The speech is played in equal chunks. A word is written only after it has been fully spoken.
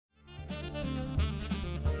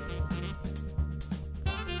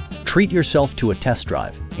Treat yourself to a test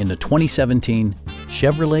drive in the 2017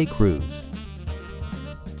 Chevrolet Cruze.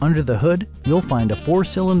 Under the hood, you'll find a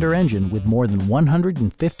 4-cylinder engine with more than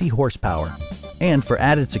 150 horsepower. And for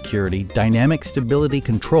added security, dynamic stability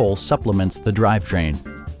control supplements the drivetrain.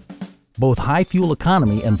 Both high fuel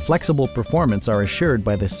economy and flexible performance are assured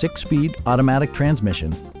by the 6-speed automatic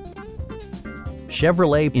transmission.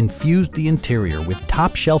 Chevrolet infused the interior with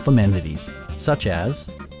top-shelf amenities, such as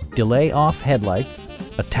delay-off headlights,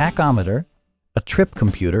 a tachometer, a trip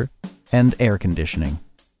computer, and air conditioning.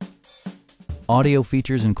 Audio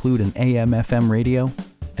features include an AM/FM radio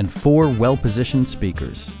and 4 well-positioned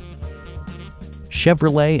speakers.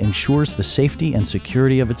 Chevrolet ensures the safety and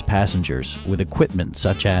security of its passengers with equipment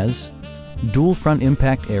such as dual front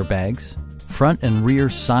impact airbags, front and rear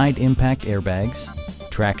side impact airbags,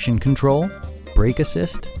 traction control, brake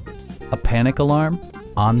assist, a panic alarm,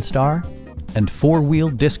 OnStar, and 4-wheel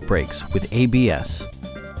disc brakes with ABS.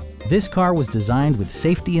 This car was designed with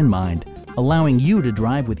safety in mind, allowing you to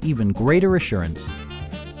drive with even greater assurance.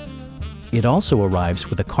 It also arrives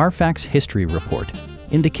with a Carfax history report,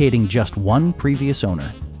 indicating just one previous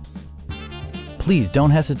owner. Please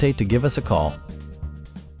don't hesitate to give us a call.